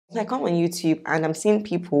I come on YouTube and I'm seeing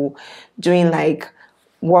people doing like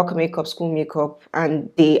work makeup, school makeup, and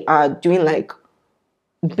they are doing like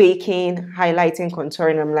baking, highlighting,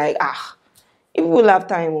 contouring. I'm like, if we will have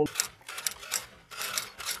time.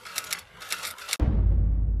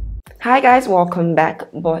 Hi guys, welcome back.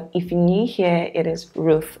 But if you're new here, it is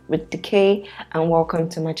Ruth with the K, and welcome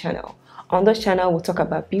to my channel. On this channel, we'll talk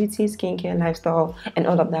about beauty, skincare, lifestyle, and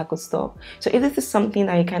all of that good stuff. So if this is something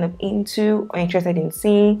that you're kind of into or interested in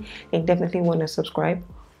seeing, then definitely want to subscribe.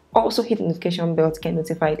 Also hit the notification bell to get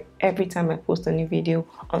notified every time I post a new video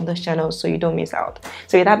on this channel so you don't miss out.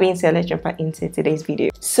 So with that being said, let's jump right into today's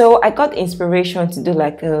video. So I got inspiration to do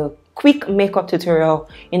like a quick makeup tutorial,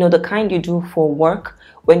 you know, the kind you do for work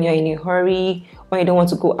when you're in a hurry, when you don't want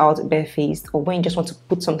to go out barefaced, or when you just want to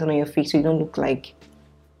put something on your face so you don't look like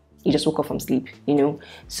you just woke up from sleep, you know.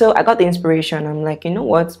 So I got the inspiration. I'm like, you know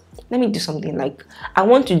what, let me do something. Like, I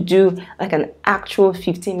want to do like an actual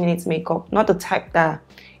 15 minutes makeup, not the type that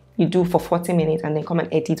you do for 40 minutes and then come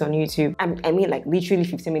and edit on YouTube. I mean like literally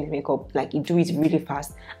 15 minutes makeup, like you do it really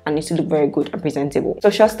fast and you still look very good and presentable.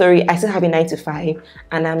 So short story, I still have a 9 to 5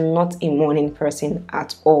 and I'm not a morning person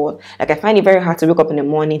at all. Like I find it very hard to wake up in the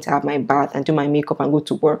morning to have my bath and do my makeup and go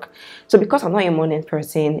to work. So because I'm not a morning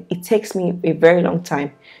person, it takes me a very long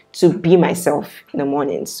time to be myself in the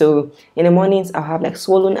morning. So in the mornings I'll have like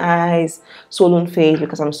swollen eyes, swollen face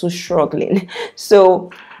because I'm so struggling.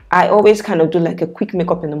 So I always kind of do like a quick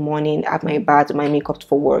makeup in the morning, have my bath, my makeup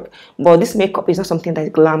for work. But this makeup is not something that's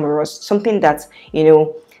glamorous, something that, you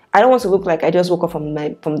know, I don't want to look like I just woke up from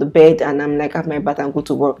the bed and I'm like have my bath and go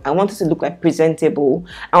to work. I want it to look like presentable.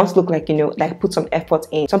 I want to look like, you know, like put some effort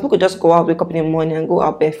in. Some people just go out, wake up in the morning and go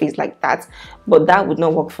out barefaced like that. But that would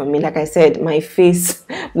not work for me. Like I said, my face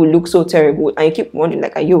will look so terrible and you keep wondering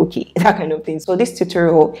like, are you okay? That kind of thing. So this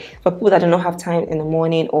tutorial for people that do not have time in the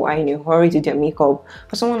morning or are in a hurry to do their makeup.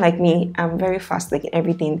 For someone like me, I'm very fast, like in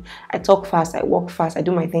everything. I talk fast, I walk fast, I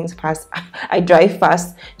do my things fast, I drive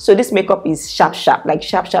fast. So this makeup is sharp, like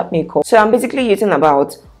sharp makeup. So I'm basically using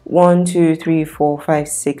about 1, 2, 3, 4, 5,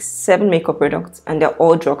 6, 7 makeup products, and they're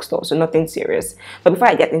all drugstore, so nothing serious. But before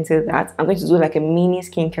I get into that, I'm going to do like a mini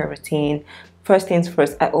skincare routine. First things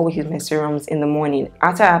first, I always use my serums in the morning.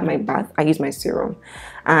 After I have my bath, I use my serum,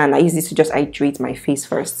 and I use this to just hydrate my face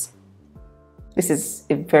first. This is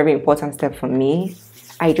a very important step for me.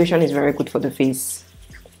 Hydration is very good for the face.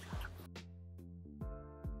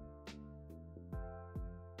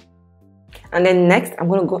 And then next, I'm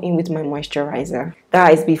going to go in with my moisturizer.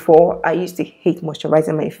 Guys, before, I used to hate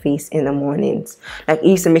moisturizing my face in the mornings. Like, it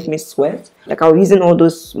used to make me sweat. Like, I was using all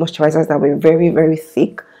those moisturizers that were very, very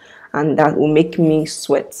thick and that will make me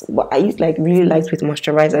sweat. But I use like really lightweight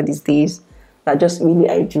moisturizer these days that just really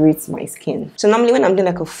hydrates my skin. So normally when I'm doing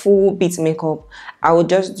like a full beat makeup, I would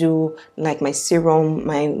just do like my serum,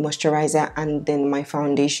 my moisturizer, and then my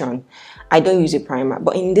foundation. I don't use a primer.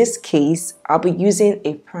 But in this case, I'll be using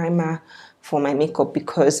a primer for my makeup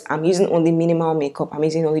because I'm using only minimal makeup. I'm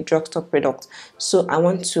using only drugstore products. So I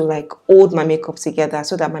want to like hold my makeup together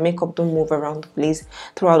so that my makeup don't move around the place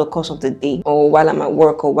throughout the course of the day or while I'm at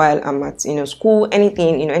work or while I'm at, you know, school,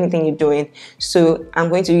 anything, you know, anything you're doing. So I'm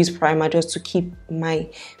going to use primer just to keep my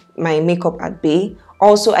makeup at bay.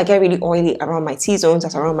 Also, I get really oily around my T-zones,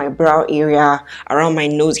 that's around my brow area, around my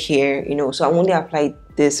nose here, you know, so I only apply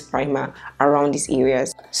this primer around these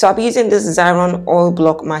areas. So I'll be using this Xyron Oil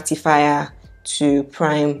Block Mattifier to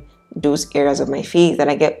prime those areas of my face that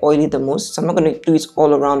I get oily the most. So I'm not going to do it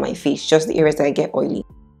all around my face, just the areas that I get oily.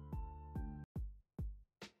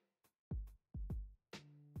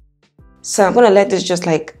 So I'm going to let this just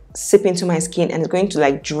like sip into my skin and it's going to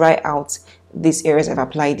like dry out these areas I've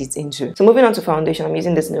applied it into. So moving on to foundation, I'm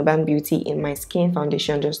using this Nuban Beauty in my skin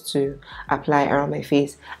foundation just to apply around my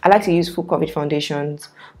face. I like to use full coverage foundations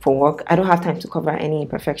for work. I don't have time to cover any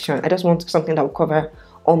imperfection. I just want something that will cover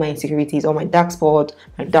all my insecurities, all my dark spots,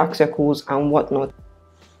 my dark circles and whatnot.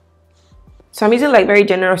 So I'm using like very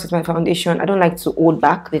generous with my foundation. I don't like to hold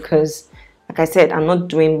back because like I said, I'm not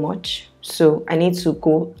doing much. So I need to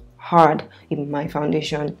go hard in my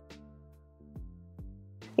foundation.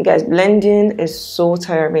 You guys, blending is so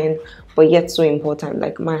tiring but yet so important.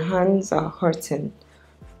 Like my hands are hurting,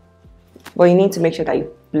 but you need to make sure that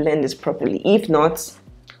you blend this properly. If not,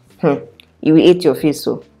 you will eat your face.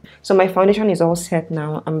 So my foundation is all set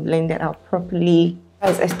now. I'm blended out properly.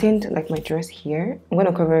 Guys, I stained like my dress here. I'm going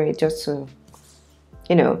to cover it just to,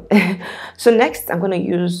 you know. So next I'm going to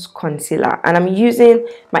use concealer, and I'm using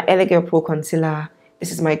my Elegant Pro concealer.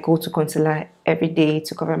 This is my go-to concealer every day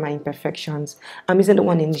to cover my imperfections. I'm using the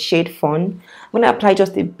one in the shade Fawn. I'm going to apply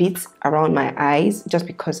just a bit around my eyes just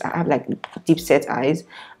because I have like deep set eyes,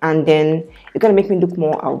 and then it's going to make me look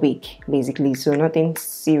more awake basically, so nothing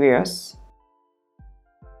serious.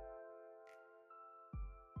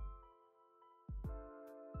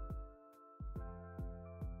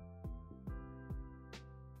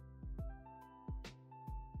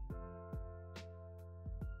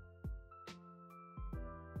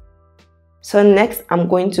 So next I'm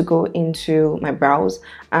going to go into my brows,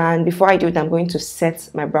 and before I do it I'm going to set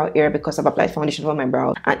my brow area because I've applied foundation for my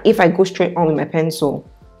brow, and if I go straight on with my pencil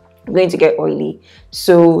I'm going to get oily.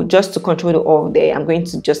 So just to control the oil there, I'm going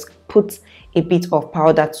to just put a bit of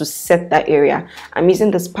powder to set that area. I'm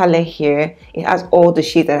using this palette here. It has all the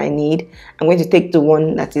shade that I need. I'm going to take the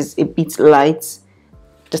one that is a bit light,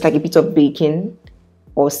 just like a bit of baking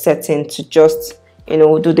or setting, to just, you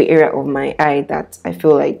know, do the area of my eye that I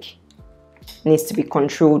feel like needs to be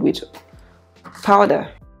controlled with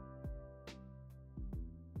powder.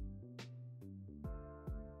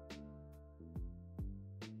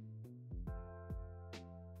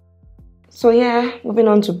 So yeah, moving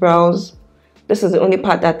on to brows. This is the only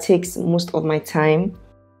part that takes most of my time.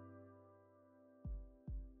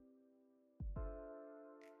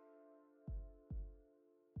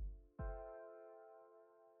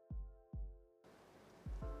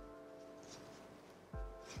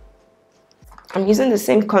 I'm using the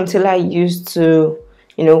same concealer I used to,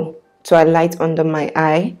 you know, to highlight under my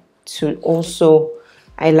eye, to also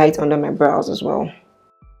highlight under my brows as well.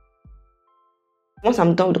 Once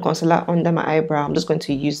I'm done with the concealer under my eyebrow, I'm just going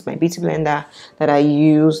to use my beauty blender that I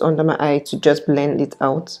use under my eye to just blend it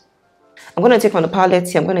out. I'm going to take on the palette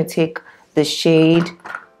here, I'm going to take the shade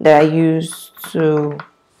that I use to,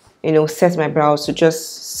 you know, set my brows, to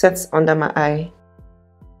just set under my eye.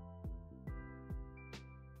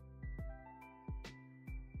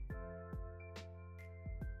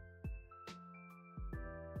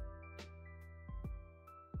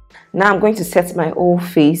 Now I'm going to set my whole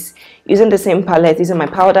face using the same palette, using my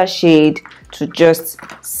powder shade to just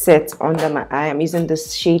set under my eye. I'm using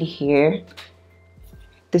this shade here.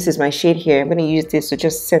 This is my shade here. I'm going to use this to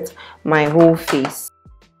just set my whole face.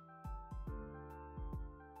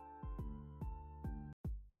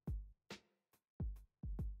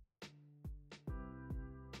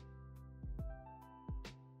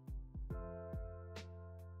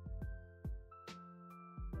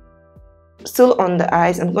 Still on the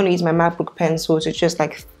eyes, I'm going to use my MacBook pencil to just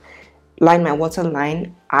like line my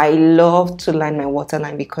waterline. I love to line my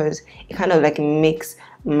waterline because it kind of like makes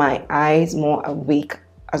my eyes more awake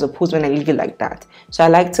as opposed when I leave it like that. So I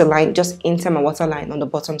like to line just inside my waterline on the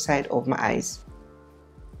bottom side of my eyes.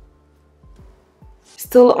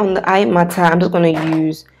 Still on the eye matter, I'm just going to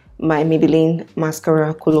use my Maybelline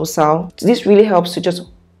mascara Colossal. This really helps to just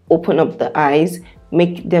open up the eyes,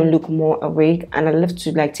 make them look more awake, and I love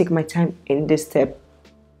to like take my time in this step.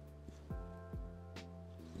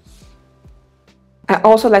 I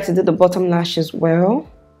also like to do the bottom lash as well.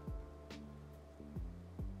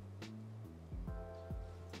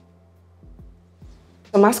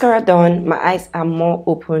 So mascara done, my eyes are more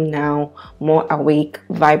open now, more awake,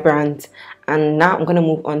 vibrant, and now I'm going to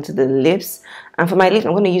move on to the lips. And for my lips,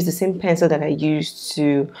 I'm going to use the same pencil that I used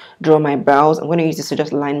to draw my brows. I'm going to use this to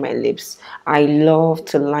just line my lips. I love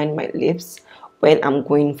to line my lips when I'm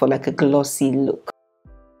going for like a glossy look.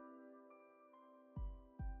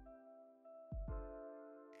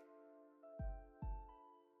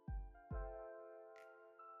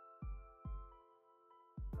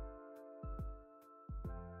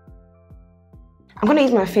 I'm going to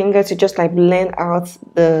use my finger to just like blend out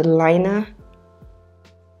the liner.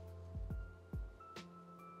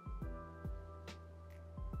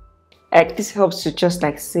 This helps to just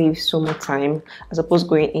like save so much time as opposed to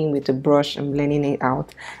going in with the brush and blending it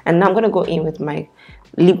out. And now I'm going to go in with my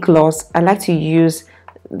lip gloss. I like to use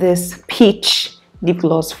this peach lip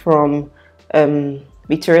gloss from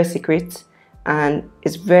Victoria's Secret, and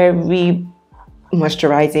it's very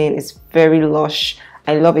moisturizing, it's very lush.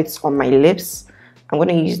 I love it on my lips. I'm going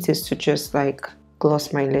to use this to just like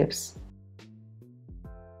gloss my lips.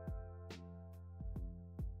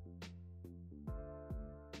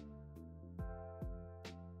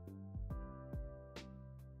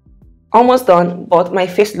 Almost done, but my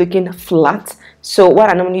face looking flat. So what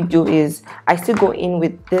I normally do is I still go in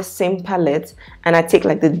with this same palette and I take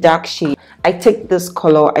like the dark shade. I take this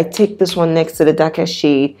color, I take this one next to the darker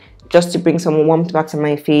shade just to bring some warmth back to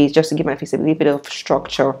my face, just to give my face a little bit of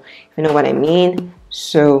structure, if you know what I mean.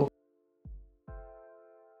 So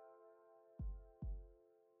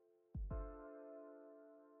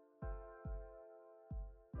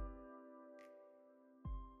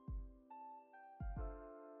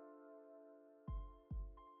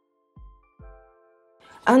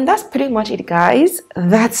And that's pretty much it, guys.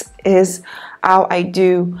 That is how I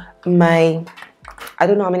do my, I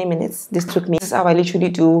don't know how many minutes this took me. This is how I literally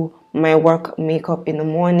do my work makeup in the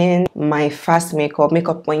morning, my fast makeup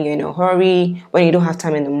when you're in a hurry, when you don't have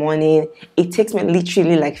time in the morning. It takes me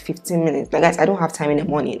literally like 15 minutes. Like, guys, I don't have time in the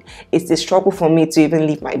morning. It's a struggle for me to even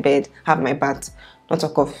leave my bed, have my bath, not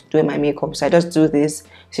talk of doing my makeup. So I just do this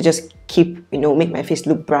to just keep, you know, make my face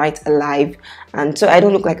look bright, alive, and so I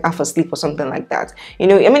don't look like half asleep or something like that. You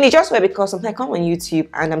know, I mean, it's just weird because sometimes I come on YouTube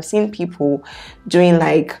and I'm seeing people doing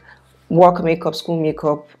like work makeup, school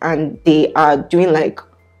makeup, and they are doing like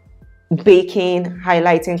baking,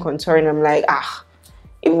 highlighting, contouring. I'm like,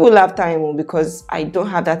 if we will have time, because I don't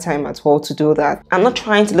have that time at all to do that. I'm not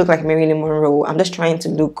trying to look like Marilyn Monroe. I'm just trying to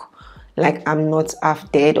look like I'm not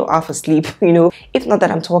half dead or half asleep, you know. If not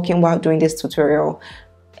that I'm talking while doing this tutorial,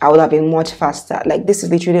 I would have been much faster. Like, this is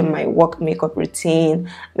literally my work makeup routine,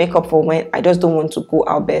 makeup for when I just don't want to go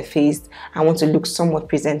out barefaced. I want to look somewhat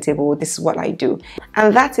presentable. This is what I do.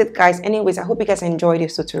 And that's it, guys. Anyways, I hope you guys enjoyed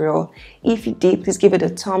this tutorial. If you did, please give it a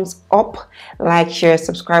thumbs up, like, share,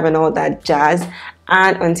 subscribe, and all that jazz.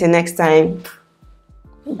 And until next time,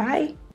 bye.